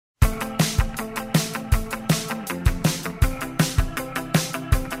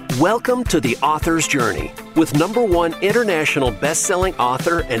Welcome to The Author's Journey with #1 international best-selling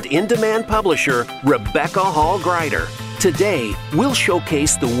author and in-demand publisher, Rebecca Hall Gruyter. Today, we'll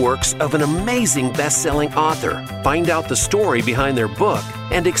showcase the works of an amazing best-selling author, find out the story behind their book,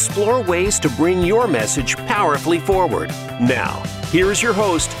 and explore ways to bring your message powerfully forward. Now, here's your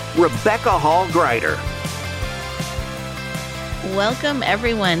host, Rebecca Hall Gruyter. Welcome,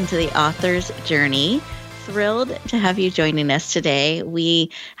 everyone, to The Author's Journey. Thrilled to have you joining us today.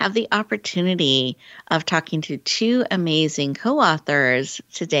 We have the opportunity of talking to two amazing co-authors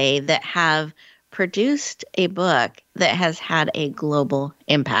today that have produced a book that has had a global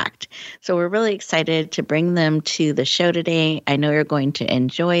impact. So we're really excited to bring them to the show today. I know you're going to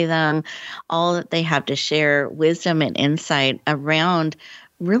enjoy them. All that they have to share, wisdom and insight around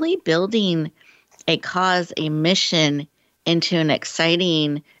really building a cause, a mission into an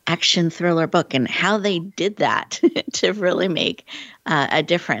exciting action thriller book, and how they did that to really make a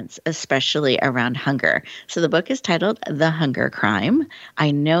difference, especially around hunger. So the book is titled The Hunger Crime. I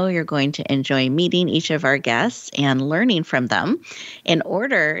know you're going to enjoy meeting each of our guests and learning from them. In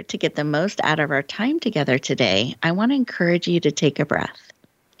order to get the most out of our time together today, I want to encourage you to take a breath.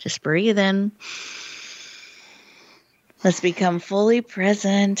 Just breathe in. Let's become fully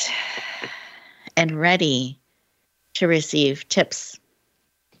present and ready to receive tips,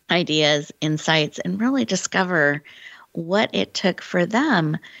 ideas, insights, and really discover what it took for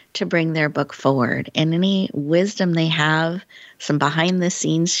them to bring their book forward, and any wisdom they have, some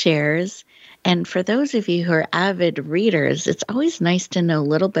behind-the-scenes shares. And for those of you who are avid readers, it's always nice to know a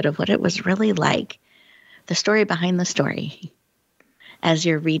little bit of what it was really like, the story behind the story, as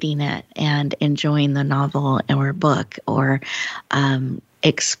you're reading it and enjoying the novel or book, or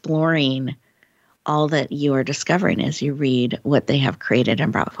exploring all that you are discovering as you read what they have created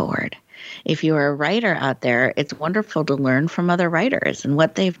and brought forward. If you are a writer out there, it's wonderful to learn from other writers and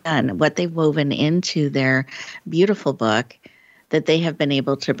what they've done, what they've woven into their beautiful book that they have been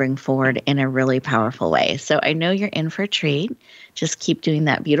able to bring forward in a really powerful way. So I know you're in for a treat. Just keep doing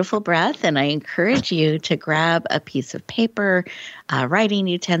that beautiful breath, and I encourage you to grab a piece of paper, writing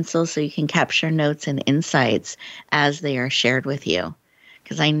utensils, so you can capture notes and insights as they are shared with you.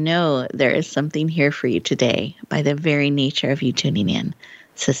 Because I know there is something here for you today by the very nature of you tuning in.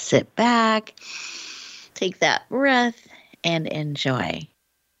 So sit back, take that breath, and enjoy.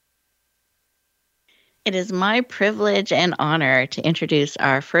 It is my privilege and honor to introduce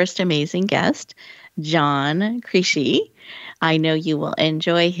our first amazing guest, John Creasy. I know you will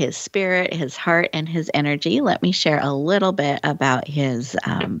enjoy his spirit, his heart, and his energy. Let me share a little bit about his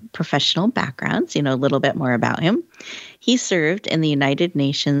professional backgrounds, a little bit more about him. He served in the United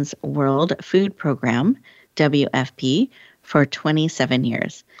Nations World Food Program, WFP, for 27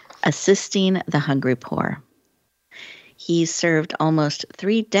 years, assisting the hungry poor. He served almost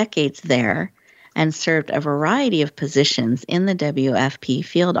 3 decades there and served a variety of positions in the WFP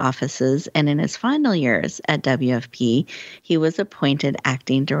field offices, and in his final years at WFP, he was appointed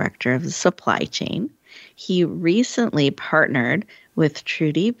acting director of the supply chain. He recently partnered with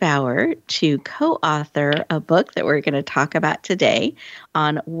Trudy Bauer to co-author a book that we're going to talk about today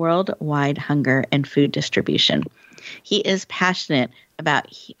on worldwide hunger and food distribution. He is passionate about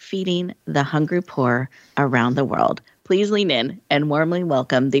feeding the hungry poor around the world. Please lean in and warmly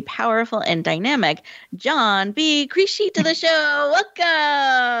welcome the powerful and dynamic John B. Creasy to the show.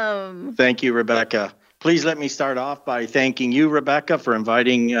 Welcome. Thank you, Rebecca. Please let me start off by thanking you, Rebecca, for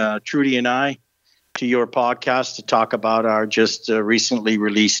inviting Trudy and I to your podcast to talk about our just recently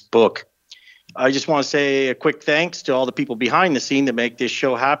released book. I just want to say a quick thanks to all the people behind the scene that make this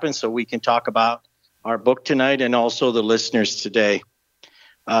show happen so we can talk about our book tonight, and also the listeners today.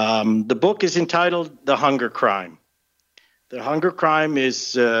 The book is entitled The Hunger Crime. The Hunger Crime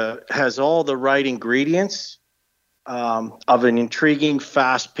has all the right ingredients of an intriguing,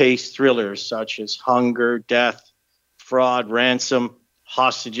 fast-paced thriller such as hunger, death, fraud, ransom,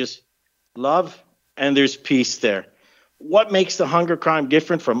 hostages, love, and there's peace there. What makes The Hunger Crime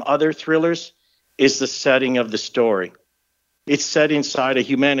different from other thrillers is the setting of the story. It's set inside a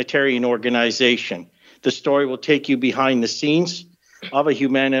humanitarian organization. The story will take you behind the scenes of a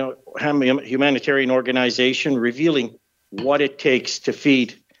humanitarian organization, revealing what it takes to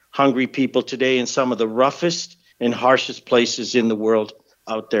feed hungry people today in some of the roughest and harshest places in the world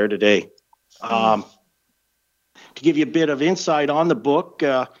out there today. To give you a bit of insight on the book,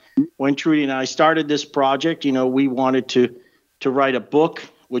 when Trudy and I started this project, we wanted to write a book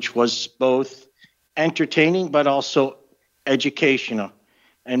which was both entertaining but also educational.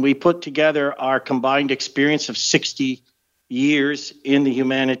 And we put together our combined experience of 60 years in the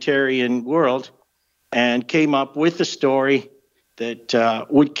humanitarian world and came up with a story that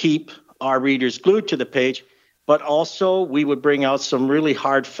would keep our readers glued to the page, but also we would bring out some really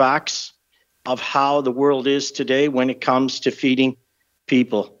hard facts of how the world is today when it comes to feeding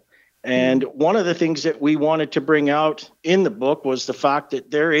people. And one of the things that we wanted to bring out in the book was the fact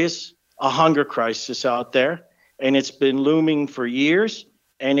that there is a hunger crisis out there, and it's been looming for years,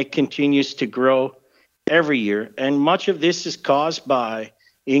 and it continues to grow every year. And much of this is caused by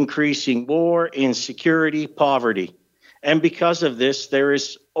increasing war, insecurity, poverty. And because of this, there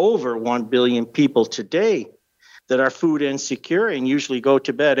is over 1 billion people today that are food insecure and usually go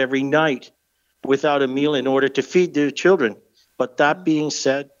to bed every night without a meal in order to feed their children. But that being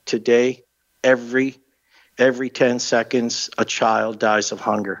said, today, every 10 seconds, a child dies of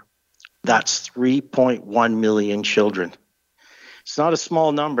hunger. That's 3.1 million children. It's not a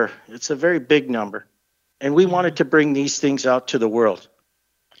small number. It's a very big number. And we wanted to bring these things out to the world.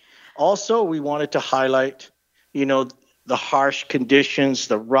 Also, we wanted to highlight, the harsh conditions,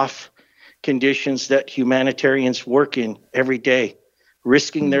 the rough conditions that humanitarians work in every day,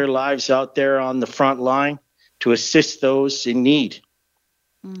 risking their lives out there on the front line to assist those in need.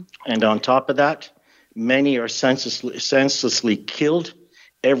 And on top of that, many are senselessly killed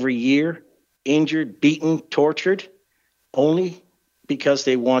every year, injured, beaten, tortured, only because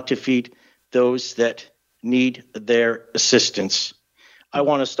they want to feed those that need their assistance. I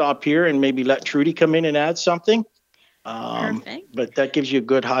want to stop here and maybe let Trudy come in and add something. Perfect. But that gives you a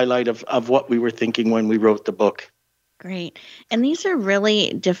good highlight of what we were thinking when we wrote the book. Great. And these are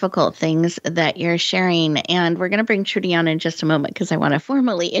really difficult things that you're sharing. And we're going to bring Trudy on in just a moment because I want to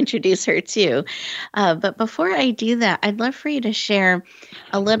formally introduce her too. But before I do that, I'd love for you to share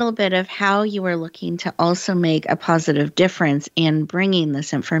a little bit of how you were looking to also make a positive difference in bringing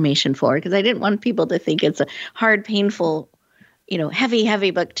this information forward. Because I didn't want people to think it's a hard, painful,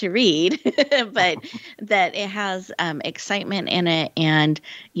 heavy book to read, but that it has excitement in it. And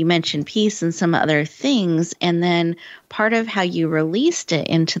you mentioned peace and some other things. And then part of how you released it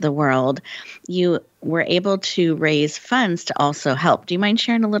into the world, you were able to raise funds to also help. Do you mind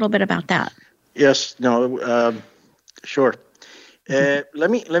sharing a little bit about that? Yes, sure.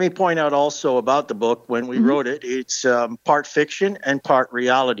 Let me point out also about the book. When we wrote it, it's part fiction and part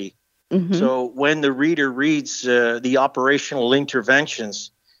reality. So when the reader reads the operational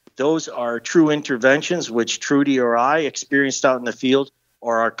interventions, those are true interventions which Trudy or I experienced out in the field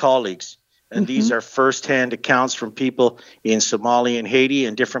or our colleagues. And these are firsthand accounts from people in Somalia and Haiti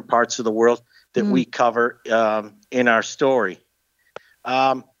and different parts of the world that we cover in our story.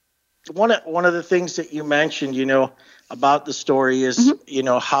 One of the things that you mentioned, about the story is,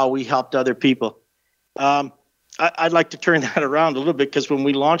 how we helped other people. I'd like to turn that around a little bit because when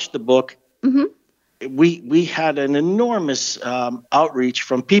we launched the book, we had an enormous outreach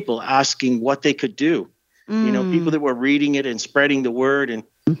from people asking what they could do. People that were reading it and spreading the word, and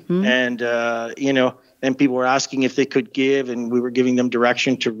people were asking if they could give, and we were giving them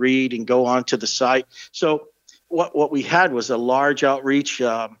direction to read and go onto the site. So what we had was a large outreach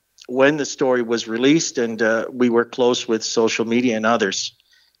when the story was released, and we were close with social media and others.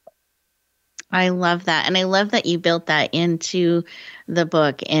 I love that. And I love that you built that into the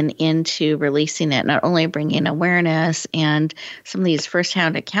book and into releasing it, not only bringing awareness and some of these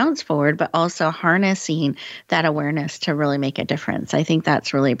firsthand accounts forward, but also harnessing that awareness to really make a difference. I think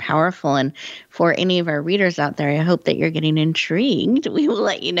that's really powerful. And for any of our readers out there, I hope that you're getting intrigued. We will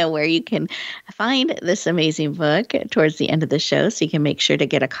let you know where you can find this amazing book towards the end of the show, so you can make sure to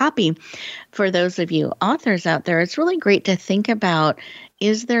get a copy. For those of you authors out there, it's really great to think about,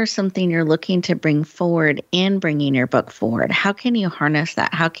 is there something you're looking to bring forward in bringing your book forward? How can you harness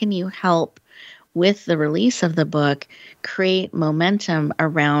that? How can you help with the release of the book create momentum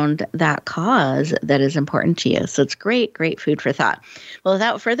around that cause that is important to you? So it's great food for thought. Well,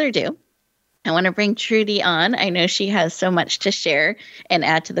 without further ado, I want to bring Trudy on. I know she has so much to share and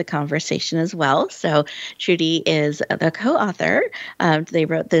add to the conversation as well. So Trudy is the co-author. They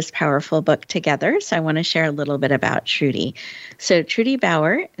wrote this powerful book together. So I want to share a little bit about Trudy. So Trudy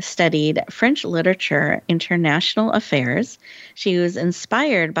Bauer studied French literature, international affairs. She was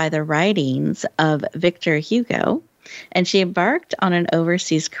inspired by the writings of Victor Hugo, and she embarked on an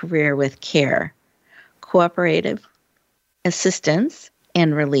overseas career with CARE, Cooperative Assistance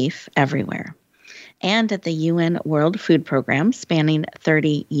and Relief Everywhere, and at the UN World Food Program spanning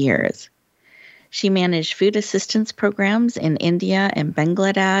 30 years. She managed food assistance programs in India and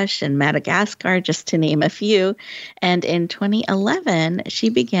Bangladesh and Madagascar, just to name a few. And in 2011, she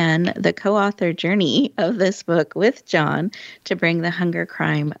began the co-author journey of this book with John to bring the hunger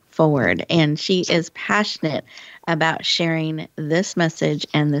crime forward. And she is passionate about sharing this message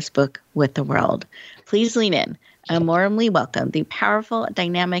and this book with the world. Please lean in warmly welcome the powerful,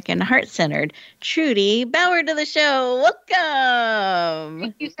 dynamic, and heart-centered Trudy Bauer to the show.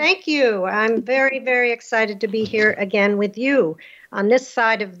 Welcome. Thank you. I'm very, very excited to be here again with you on this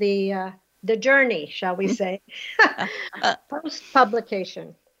side of the journey, shall we say,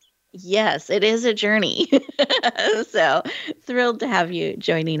 post-publication. Yes, it is a journey. So thrilled to have you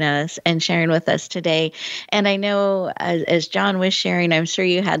joining us and sharing with us today. And I know as John was sharing, I'm sure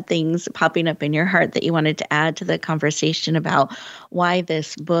you had things popping up in your heart that you wanted to add to the conversation about why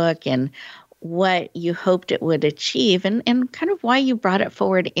this book and what you hoped it would achieve and kind of why you brought it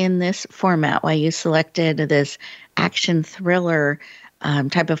forward in this format, why you selected this action thriller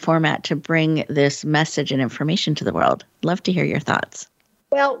type of format to bring this message and information to the world. Love to hear your thoughts.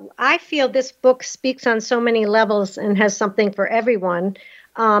 Well, I feel this book speaks on so many levels and has something for everyone.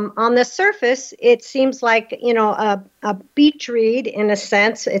 On the surface, it seems like, a beach read in a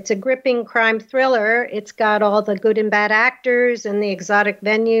sense. It's a gripping crime thriller. It's got all the good and bad actors and the exotic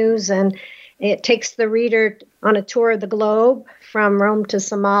venues, and it takes the reader on a tour of the globe from Rome to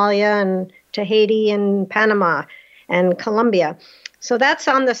Somalia and to Haiti and Panama and Colombia. So that's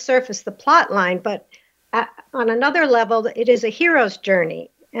on the surface, the plot line, but on another level, it is a hero's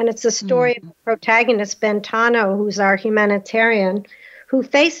journey, and it's a story of the protagonist, Ben Tano, who's our humanitarian, who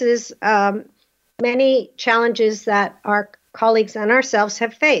faces many challenges that our colleagues and ourselves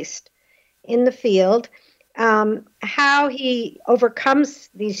have faced in the field, how he overcomes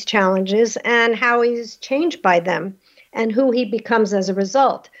these challenges and how he's changed by them and who he becomes as a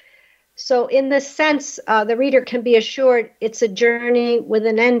result. So in this sense, the reader can be assured it's a journey with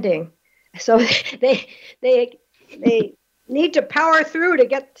an ending. So they need to power through to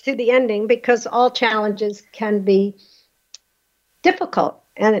get to the ending because all challenges can be difficult,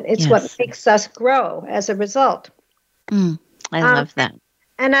 and it's what makes us grow as a result. I love that.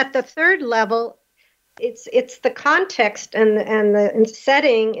 And at the third level, it's the context and the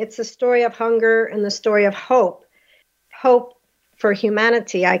setting. It's a story of hunger and the story of hope for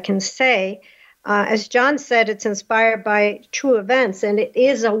humanity, I can say. As John said, it's inspired by true events, and it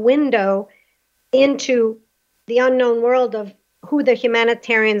is a window into the unknown world of who the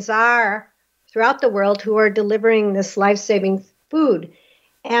humanitarians are throughout the world who are delivering this life-saving food.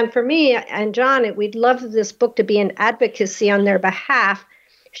 And for me and John, we'd love this book to be an advocacy on their behalf,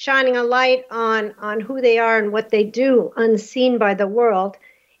 shining a light on who they are and what they do, unseen by the world,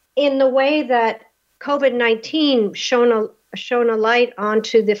 in the way that COVID-19 shone a light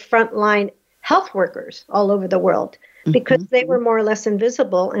onto the frontline health workers all over the world, because they were more or less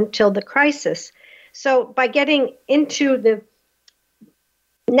invisible until the crisis. So by getting into the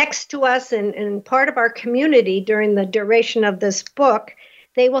next to us and part of our community during the duration of this book,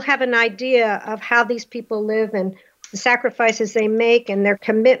 they will have an idea of how these people live and the sacrifices they make and their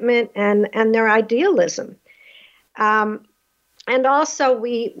commitment and their idealism. And also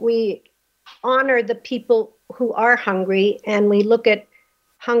we honor the people who are hungry, and we look at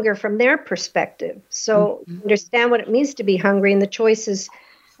hunger from their perspective. So understand what it means to be hungry and the choices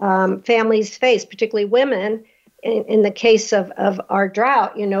families face, particularly women. In the case of our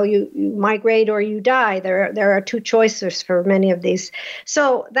drought, you migrate or you die. There are two choices for many of these.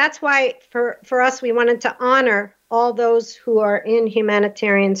 So that's why for us, we wanted to honor all those who are in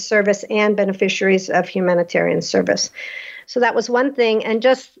humanitarian service and beneficiaries of humanitarian service. So that was one thing. And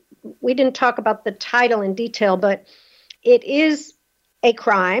we didn't talk about the title in detail, but it is a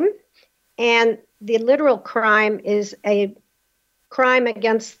crime, and the literal crime is a crime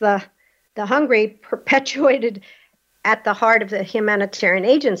against the hungry, perpetuated at the heart of the humanitarian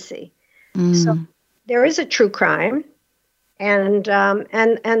agency. So there is a true crime, and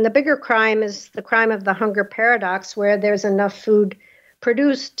the bigger crime is the crime of the hunger paradox, where there's enough food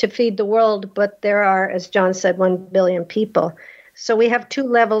produced to feed the world, but there are, as John said, 1 billion people. So we have two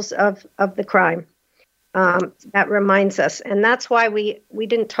levels of the crime. That reminds us. And that's why we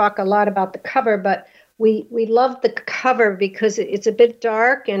didn't talk a lot about the cover, but we love the cover because it's a bit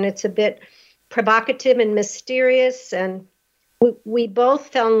dark and it's a bit provocative and mysterious. And we both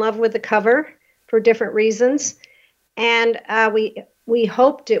fell in love with the cover for different reasons. And we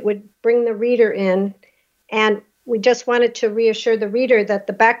hoped it would bring the reader in. And we just wanted to reassure the reader that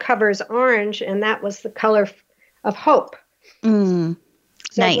the back cover is orange, and that was the color of hope. So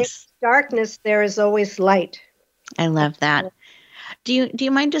nice. With darkness, there is always light. I love that. Do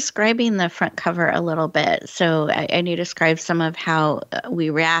you mind describing the front cover a little bit? So I know you described some of how we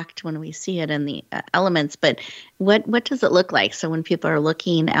react when we see it in the elements, but what does it look like? So when people are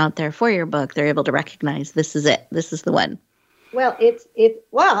looking out there for your book, they're able to recognize this is it. This is the one. Well,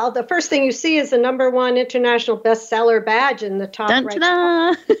 well, the first thing you see is the #1 international bestseller badge in the top Dun,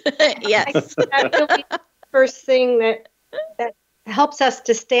 right. Yes. first thing that helps us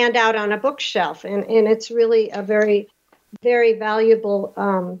to stand out on a bookshelf. And it's really a very, very valuable,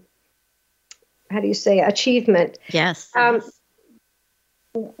 achievement. Yes.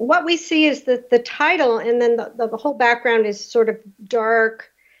 What we see is that the title, and then the whole background is sort of dark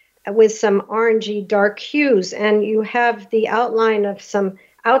with some orangey dark hues. And you have the outline of some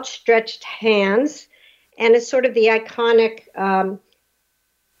outstretched hands, and it's sort of the iconic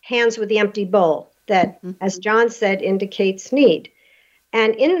hands with the empty bowl that, as John said, indicates need.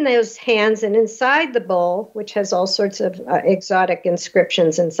 And in those hands and inside the bowl, which has all sorts of exotic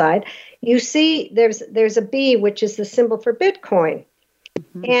inscriptions inside, you see there's a bee, which is the symbol for Bitcoin.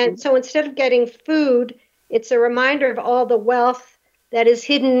 And so instead of getting food, it's a reminder of all the wealth that is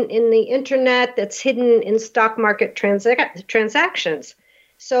hidden in the internet, that's hidden in stock market transactions.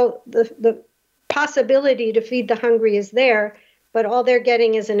 So the possibility to feed the hungry is there, but all they're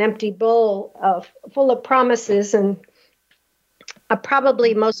getting is an empty bowl full of promises. And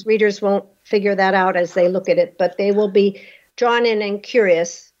probably most readers won't figure that out as they look at it, but they will be drawn in and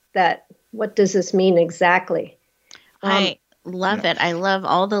curious that what does this mean exactly? I love it. I love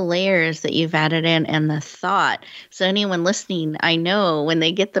all the layers that you've added in and the thought. So anyone listening, I know when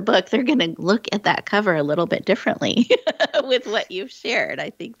they get the book, they're going to look at that cover a little bit differently with what you've shared.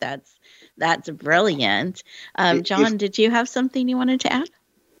 I think that's brilliant. John, did you have something you wanted to add?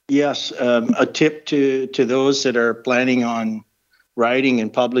 Yes. A tip to those that are planning on writing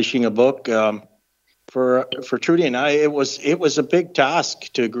and publishing a book. For Trudy and I, it was a big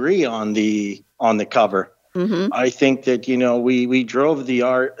task to agree on the cover. I think that, we drove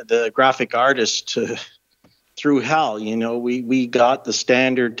the graphic artist through hell. We got the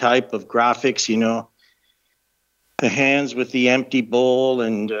standard type of graphics, the hands with the empty bowl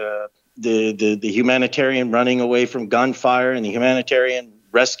and the humanitarian running away from gunfire and the humanitarian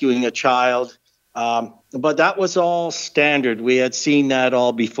rescuing a child. But that was all standard. We had seen that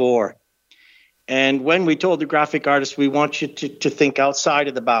all before. And when we told the graphic artist, we want you to think outside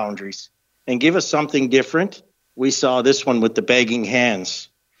of the boundaries and give us something different, we saw this one with the begging hands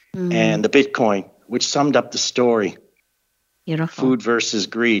and the Bitcoin, which summed up the story. Beautiful. Food versus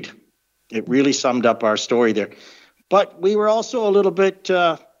greed. It really summed up our story there. But we were also a little bit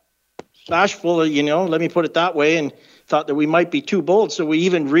bashful, let me put it that way, and thought that we might be too bold. So we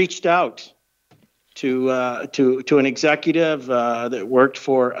even reached out to an executive that worked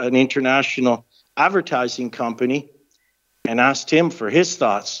for an international advertising company and asked him for his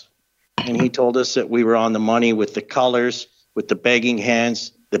thoughts. And he told us that we were on the money with the colors, with the begging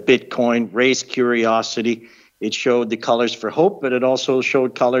hands, the Bitcoin, raised curiosity. It showed the colors for hope, but it also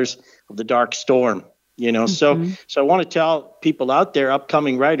showed colors of the dark storm. So I want to tell people out there,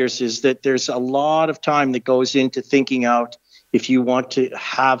 upcoming writers, is that there's a lot of time that goes into thinking out if you want to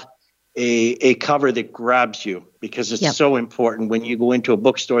have a cover that grabs you, because it's so important. When you go into a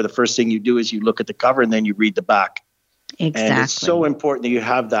bookstore, the first thing you do is you look at the cover and then you read the back. Exactly. And it's so important that you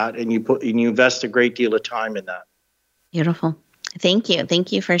have that, and you invest a great deal of time in that. Beautiful. Thank you.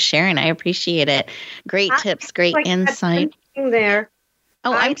 Thank you for sharing. I appreciate it. Great tips, great insight. There.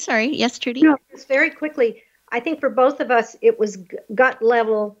 Oh, I'm sorry. Yes, Trudy? No, just very quickly. I think for both of us, it was gut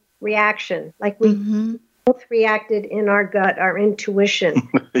level reaction. Like we both reacted in our gut, our intuition.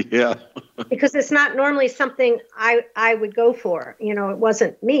 Yeah. Because it's not normally something I would go for. It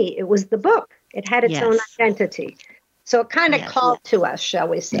wasn't me. It was the book. It had its own identity. So it kind of called to us, shall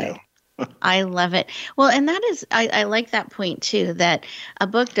we say. Yeah. I love it. Well, and that is, I like that point too, that a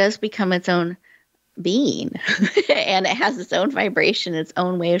book does become its own being and it has its own vibration, its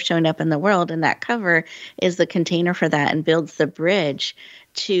own way of showing up in the world. And that cover is the container for that and builds the bridge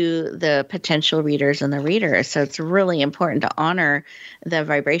to the potential readers and the readers. So it's really important to honor the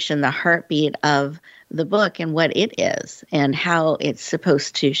vibration, the heartbeat of the book and what it is and how it's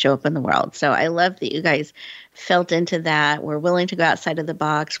supposed to show up in the world. So I love that you guys felt into that. We're willing to go outside of the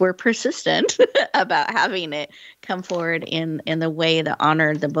box. We're persistent about having it come forward in the way that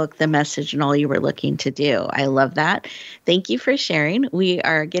honored the book, the message, and all you were looking to do. I love that. Thank you for sharing. We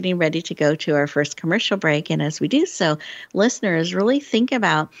are getting ready to go to our first commercial break. And as we do so, listeners, really think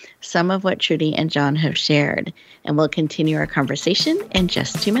about some of what Trudy and John have shared. And we'll continue our conversation in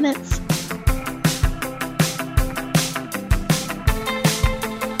just 2 minutes.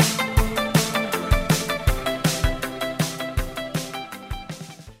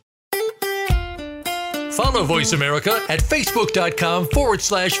 Follow Voice America at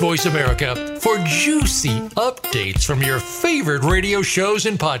Facebook.com/Voice America for juicy updates from your favorite radio shows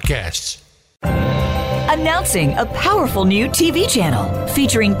and podcasts. Announcing a powerful new TV channel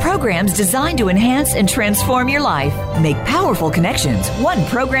featuring programs designed to enhance and transform your life. Make powerful connections, one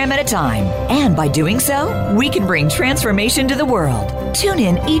program at a time. And by doing so, we can bring transformation to the world. Tune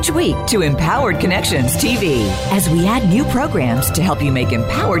in each week to Empowered Connections TV as we add new programs to help you make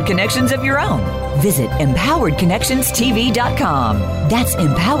empowered connections of your own. Visit empoweredconnectionstv.com. That's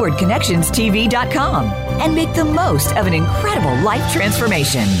empoweredconnectionstv.com. And make the most of an incredible life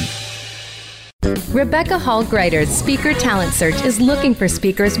transformation. Rebecca Hall Greider's Speaker Talent Search is looking for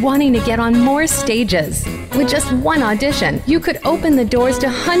speakers wanting to get on more stages. With just one audition, you could open the doors to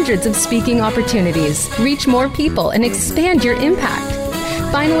hundreds of speaking opportunities, reach more people, and expand your impact.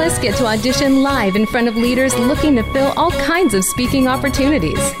 Finalists get to audition live in front of leaders looking to fill all kinds of speaking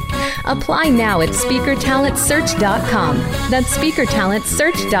opportunities. Apply now at SpeakerTalentSearch.com. That's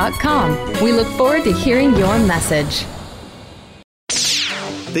SpeakerTalentSearch.com. We look forward to hearing your message.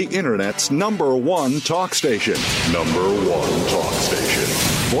 The Internet's #1 talk station. #1 talk station.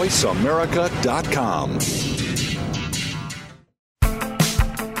 VoiceAmerica.com.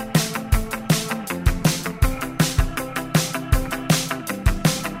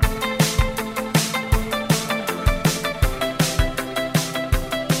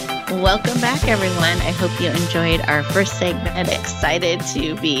 Welcome back, everyone. I hope you enjoyed our first segment. Excited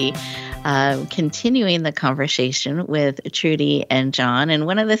to be continuing the conversation with Trudy and John. And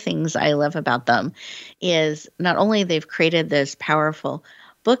one of the things I love about them is not only they've created this powerful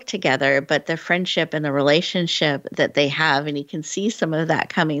book together, but the friendship and the relationship that they have. And you can see some of that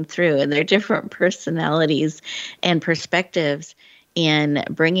coming through in their different personalities and perspectives in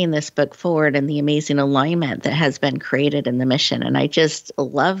bringing this book forward and the amazing alignment that has been created in the mission. And I just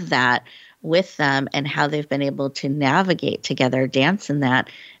love that with them and how they've been able to navigate together, dance in that,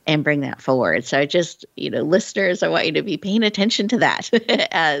 and bring that forward. So I just, listeners, I want you to be paying attention to that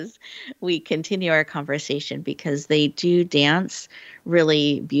as we continue our conversation, because they do dance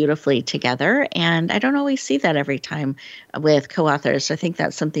really beautifully together. And I don't always see that every time with co-authors. So I think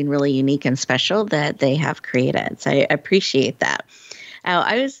that's something really unique and special that they have created. So I appreciate that.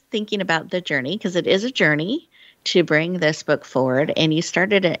 I was thinking about the journey, because it is a journey to bring this book forward. And you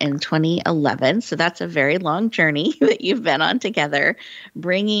started it in 2011. So that's a very long journey that you've been on together,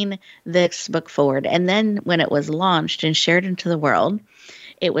 bringing this book forward. And then when it was launched and shared into the world,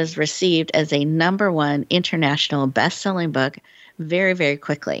 it was received as a #1 international best-selling book very, very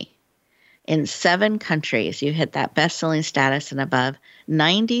quickly. In 7 countries, you hit that best-selling status and above,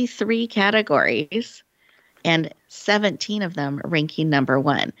 93 categories, and 17 of them ranking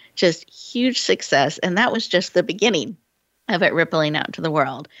 #1. Just huge success. And that was just the beginning of it rippling out to the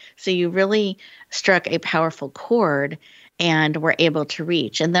world. So you really struck a powerful chord and were able to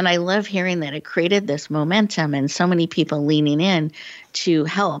reach. And then I love hearing that it created this momentum and so many people leaning in to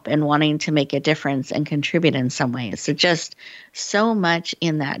help and wanting to make a difference and contribute in some ways. So just so much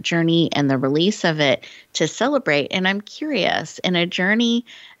in that journey and the release of it to celebrate. And I'm curious, in a journey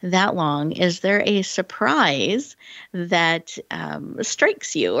that long, is there a surprise that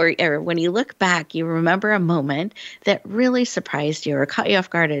strikes you? Or when you look back, you remember a moment that really surprised you or caught you off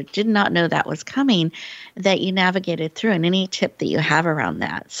guard, or did not know that was coming, that you navigated through, and any tip that you have around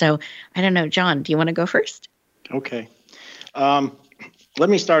that? So I don't know, John, do you want to go first? Okay. Let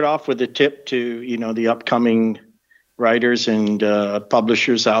me start off with a tip to, the upcoming writers and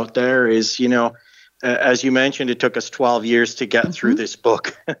publishers out there is, as you mentioned, it took us 12 years to get through this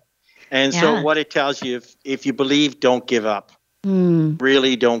book. And so what it tells you, if you believe, don't give up.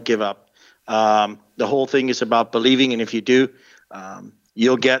 Really don't give up. The whole thing is about believing. And if you do,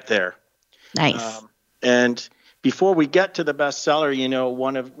 you'll get there. Nice. And before we get to the bestseller,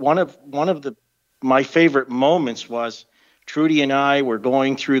 one of my favorite moments was Trudy and I were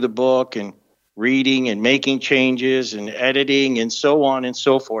going through the book and reading and making changes and editing and so on and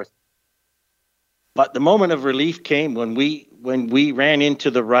so forth. But the moment of relief came when we ran into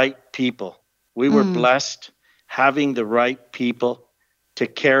the right people. We were blessed having the right people to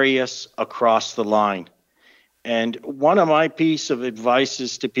carry us across the line. And one of my piece of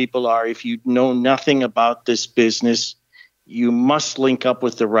advices to people are, if you know nothing about this business, you must link up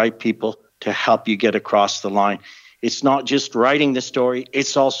with the right people to help you get across the line. It's not just writing the story,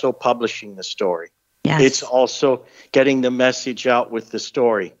 it's also publishing the story. Yes. It's also getting the message out with the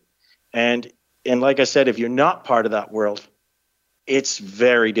story. And like I said, if you're not part of that world, it's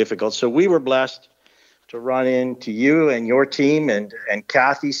very difficult. So we were blessed to run into you and your team and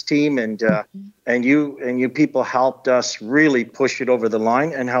Kathy's team, and you people helped us really push it over the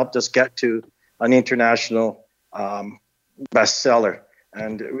line and helped us get to an international bestseller.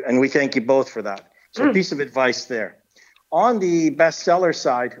 And we thank you both for that. So a piece of advice there. On the bestseller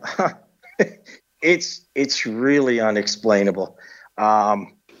side, It's really unexplainable. I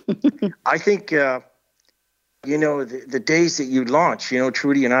think, the days that you launch,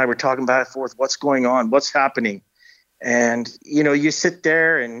 Trudy and I were talking back and forth, what's going on, what's happening. And, you sit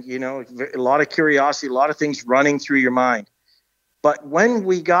there and, a lot of curiosity, a lot of things running through your mind. But when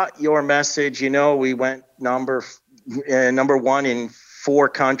we got your message, we went number one in 4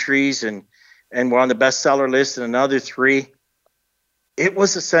 countries and we're on the bestseller list in another 3. It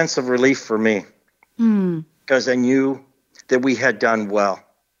was a sense of relief for me because I knew that we had done well.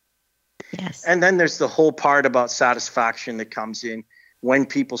 Yes. And then there's the whole part about satisfaction that comes in when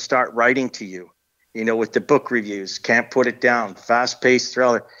people start writing to you, with the book reviews, Can't Put It Down, fast-paced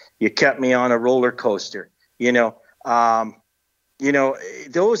thriller, You Kept Me on a Roller Coaster, those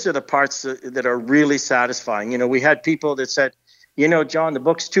are the parts that are really satisfying. We had people that said, John, the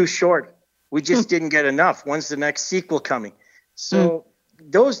book's too short. We just didn't get enough. When's the next sequel coming? So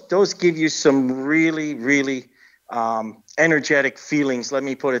those give you some really, really energetic feelings, let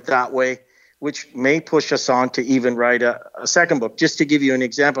me put it that way, which may push us on to even write a second book. Just to give you an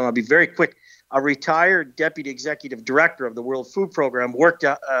example, and I'll be very quick. A retired deputy executive director of the World Food Program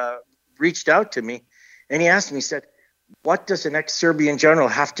reached out to me, and he asked me, he said, what does an ex-Serbian general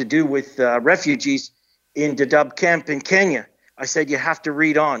have to do with refugees in Dadaab camp in Kenya? I said, you have to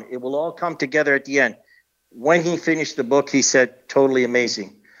read on. It will all come together at the end. When he finished the book, he said, totally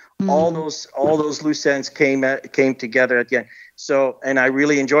amazing. All those loose ends came together at the end. So, and I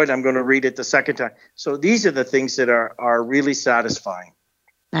really enjoyed it. I'm going to read it the second time. So these are the things that are really satisfying.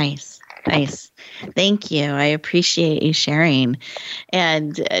 Nice. Thank you. I appreciate you sharing.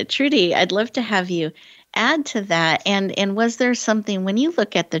 And Trudy, I'd love to have you add to that. And was there something, when you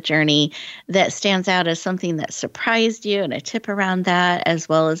look at the journey, that stands out as something that surprised you, and a tip around that, as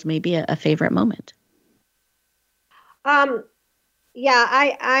well as maybe a favorite moment? Yeah,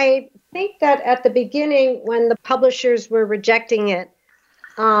 I think that at the beginning, when the publishers were rejecting it,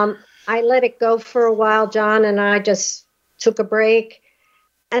 I let it go for a while, John, and I just took a break.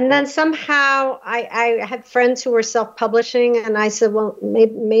 And then somehow I had friends who were self-publishing, and I said, well,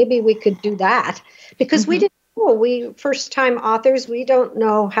 maybe we could do that, because we didn't know. We first-time authors, we don't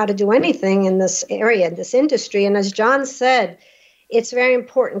know how to do anything in this area, this industry. And as John said, it's very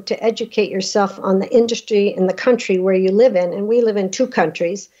important to educate yourself on the industry in the country where you live in. And we live in 2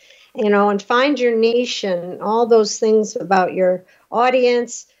 countries, and find your niche and all those things about your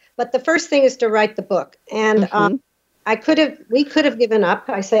audience. But the first thing is to write the book. And we could have given up.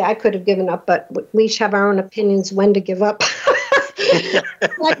 I say I could have given up, but we each have our own opinions when to give up.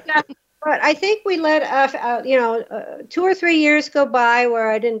 But I think we let 2 or 3 years go by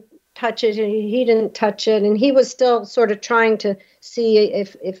where I didn't touch it, and he didn't touch it, and he was still sort of trying to see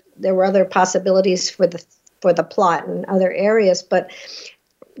if there were other possibilities for the plot and other areas. But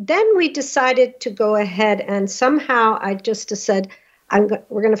then we decided to go ahead, and somehow I just said,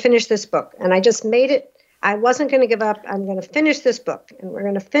 we're going to finish this book, and I just made it. I wasn't going to give up. I'm going to finish this book, and we're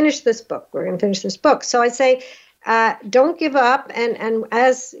going to finish this book. We're going to finish this book. So I say, don't give up. And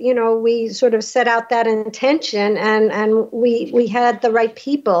as we sort of set out that intention, and we had the right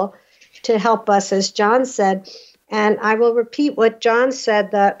people to help us, as John said. And I will repeat what John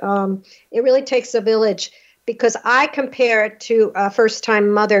said, that it really takes a village, because I compare it to a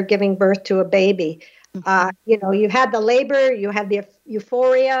first-time mother giving birth to a baby. You had the labor, you had the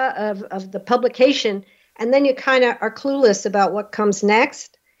euphoria of the publication, and then you kind of are clueless about what comes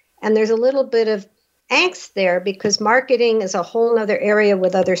next. And there's a little bit of angst there, because marketing is a whole other area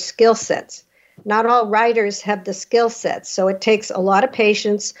with other skill sets. Not all writers have the skill sets, so it takes a lot of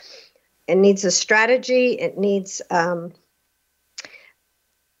patience. It needs a strategy. It needs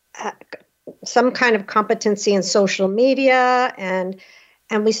some kind of competency in social media. And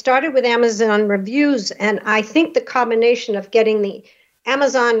we started with Amazon reviews. And I think the combination of getting the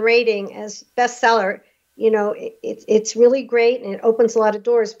Amazon rating as bestseller, it's really great, and it opens a lot of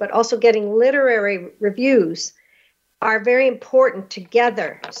doors, but also getting literary reviews are very important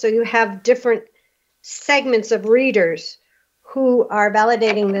together. So you have different segments of readers who are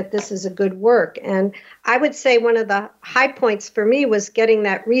validating that this is a good work. And I would say one of the high points for me was getting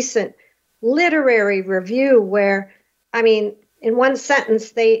that recent literary review where, in one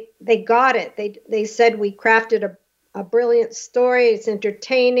sentence, they got it. They said, we crafted a brilliant story. It's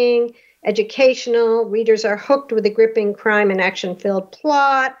entertaining, educational. Readers are hooked with a gripping crime and action-filled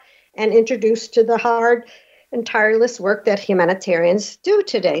plot, and introduced to the hard and tireless work that humanitarians do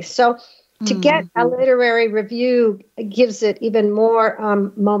today. So to get a literary review gives it even more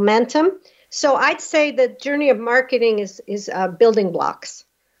momentum. So I'd say the journey of marketing is building blocks.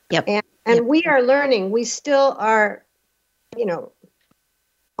 Yep. And we are learning. We still are,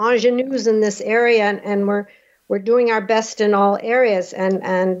 ingenues in this area, and we're doing our best in all areas, and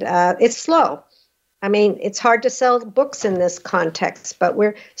it's slow. I mean, it's hard to sell books in this context, but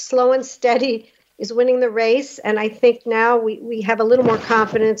we're slow and steady is winning the race. And I think now we have a little more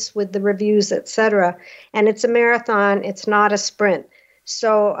confidence with the reviews, et cetera. And it's a marathon. It's not a sprint.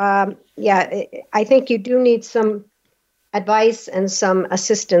 So, I think you do need some advice and some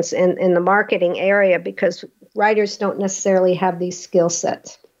assistance in the marketing area, because writers don't necessarily have these skill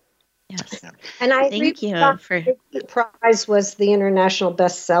sets. Yes. And I thank you for the prize was the international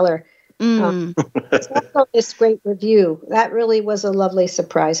bestseller. It's also this great review. That really was a lovely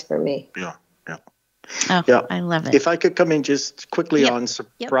surprise for me. Yeah. Oh, Yeah. I love it. If I could come in just quickly on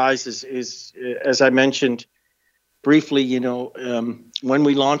surprises, is as I mentioned briefly, when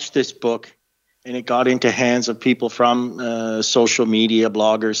we launched this book and it got into hands of people from social media,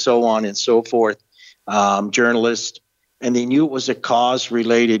 bloggers, so on and so forth, journalists, and they knew it was a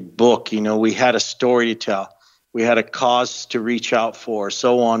cause-related book. We had a story to tell. We had a cause to reach out for,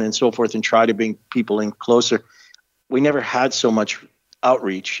 so on and so forth, and try to bring people in closer. We never had so much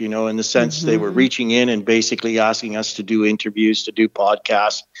outreach, in the sense they were reaching in and basically asking us to do interviews, to do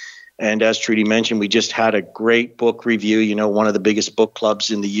podcasts. And as Trudy mentioned, we just had a great book review. One of the biggest book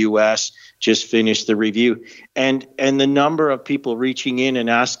clubs in the U.S. just finished the review. And the number of people reaching in and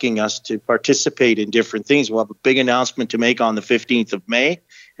asking us to participate in different things. We'll have a big announcement to make on the 15th of May.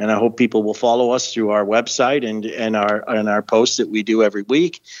 And I hope people will follow us through our website and our posts that we do every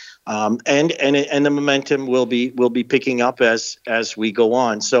week. And the momentum will be picking up as we go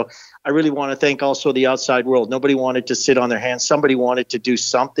on. So I really want to thank also the outside world. Nobody wanted to sit on their hands. Somebody wanted to do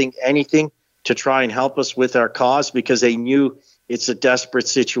something, anything, to try and help us with our cause, because they knew it's a desperate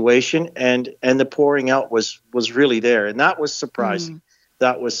situation, and the pouring out was really there, and that was surprising.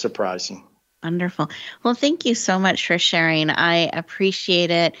 That was surprising. Wonderful. Well, thank you so much for sharing. I appreciate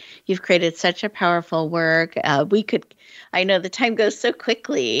it. You've created such a powerful work. I know the time goes so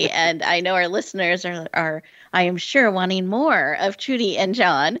quickly, and I know our listeners are, I am sure, wanting more of Trudy and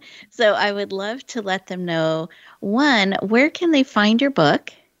John. So I would love to let them know, one, where can they find your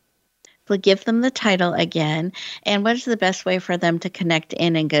book? We'll give them the title again, and what is the best way for them to connect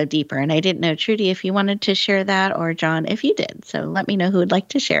in and go deeper? And I didn't know, Trudy, if you wanted to share that, or John, if you did. So let me know who would like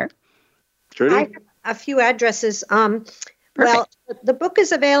to share. Trudy? I have a few addresses. Well, the book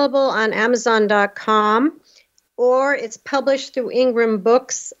is available on Amazon.com, or it's published through Ingram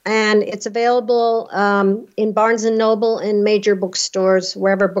Books, and it's available in Barnes & Noble and major bookstores,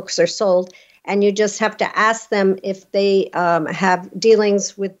 wherever books are sold. And you just have to ask them if they have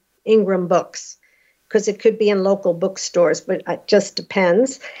dealings with Ingram Books, because it could be in local bookstores, but it just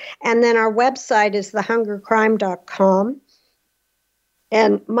depends. And then our website is thehungercrime.com.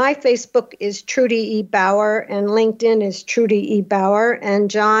 And my Facebook is Trudy E. Bauer, and LinkedIn is Trudy E. Bauer. And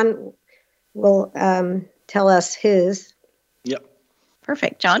John will tell us his. Yep.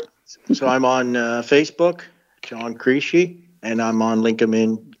 Perfect. John? So I'm on Facebook, John Creasy, and I'm on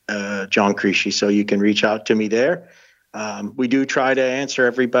LinkedIn, John Creasy. So you can reach out to me there. We do try to answer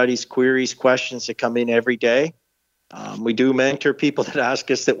everybody's queries, questions that come in every day. We do mentor people that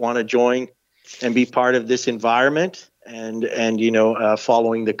ask us that want to join and be part of this environment, and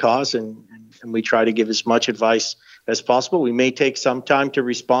following the cause, and we try to give as much advice as possible. We may take some time to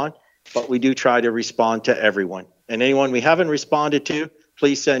respond, but we do try to respond to everyone. And anyone we haven't responded to,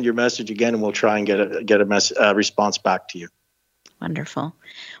 please send your message again, and we'll try and get a response back to you. Wonderful.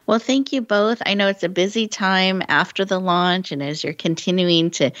 Well, thank you both. I know it's a busy time after the launch and as you're continuing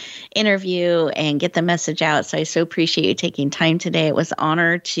to interview and get the message out. So I so appreciate you taking time today. It was an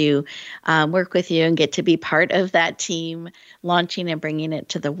honor to work with you and get to be part of that team launching and bringing it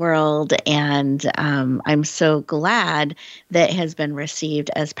to the world. And I'm so glad that it has been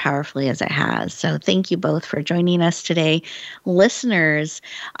received as powerfully as it has. So thank you both for joining us today. Listeners,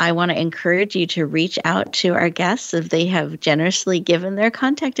 I want to encourage you to reach out to our guests if they have generously given their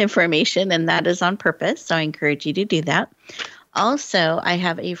contact information, and that is on purpose. So I encourage you to do that. Also, I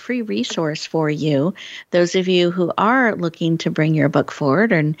have a free resource for you. Those of you who are looking to bring your book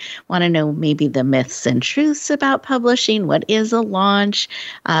forward and want to know maybe the myths and truths about publishing, what is a launch,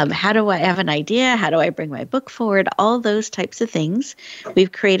 how do I have an idea, how do I bring my book forward, all those types of things.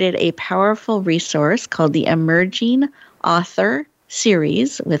 We've created a powerful resource called the Emerging Author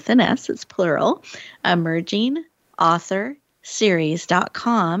Series with an S, it's plural, Emerging Author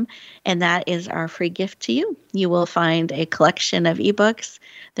Series.com, and that is our free gift to you. You will find a collection of ebooks.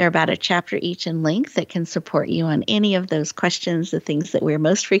 They're about a chapter each in length that can support you on any of those questions, the things that we're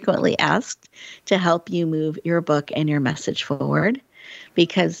most frequently asked, to help you move your book and your message forward.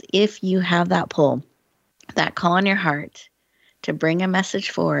 Because if you have that pull, that call in your heart to bring a message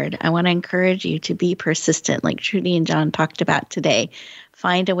forward, I want to encourage you to be persistent, like Trudy and John talked about today.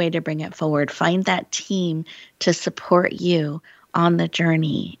 Find a way to bring it forward. Find that team to support you on the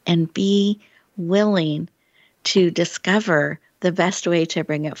journey, and be willing to discover the best way to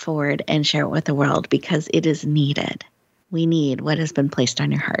bring it forward and share it with the world, because it is needed. We need what has been placed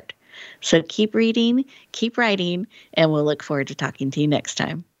on your heart. So keep reading, keep writing, and we'll look forward to talking to you next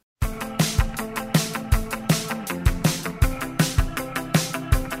time.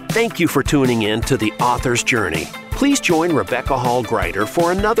 Thank you for tuning in to The Author's Journey. Please join Rebecca Hall Greider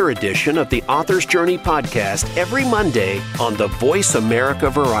for another edition of the Author's Journey podcast every Monday on the Voice America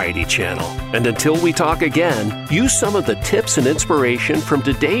Variety Channel. And until we talk again, use some of the tips and inspiration from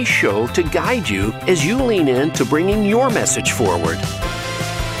today's show to guide you as you lean in to bringing your message forward.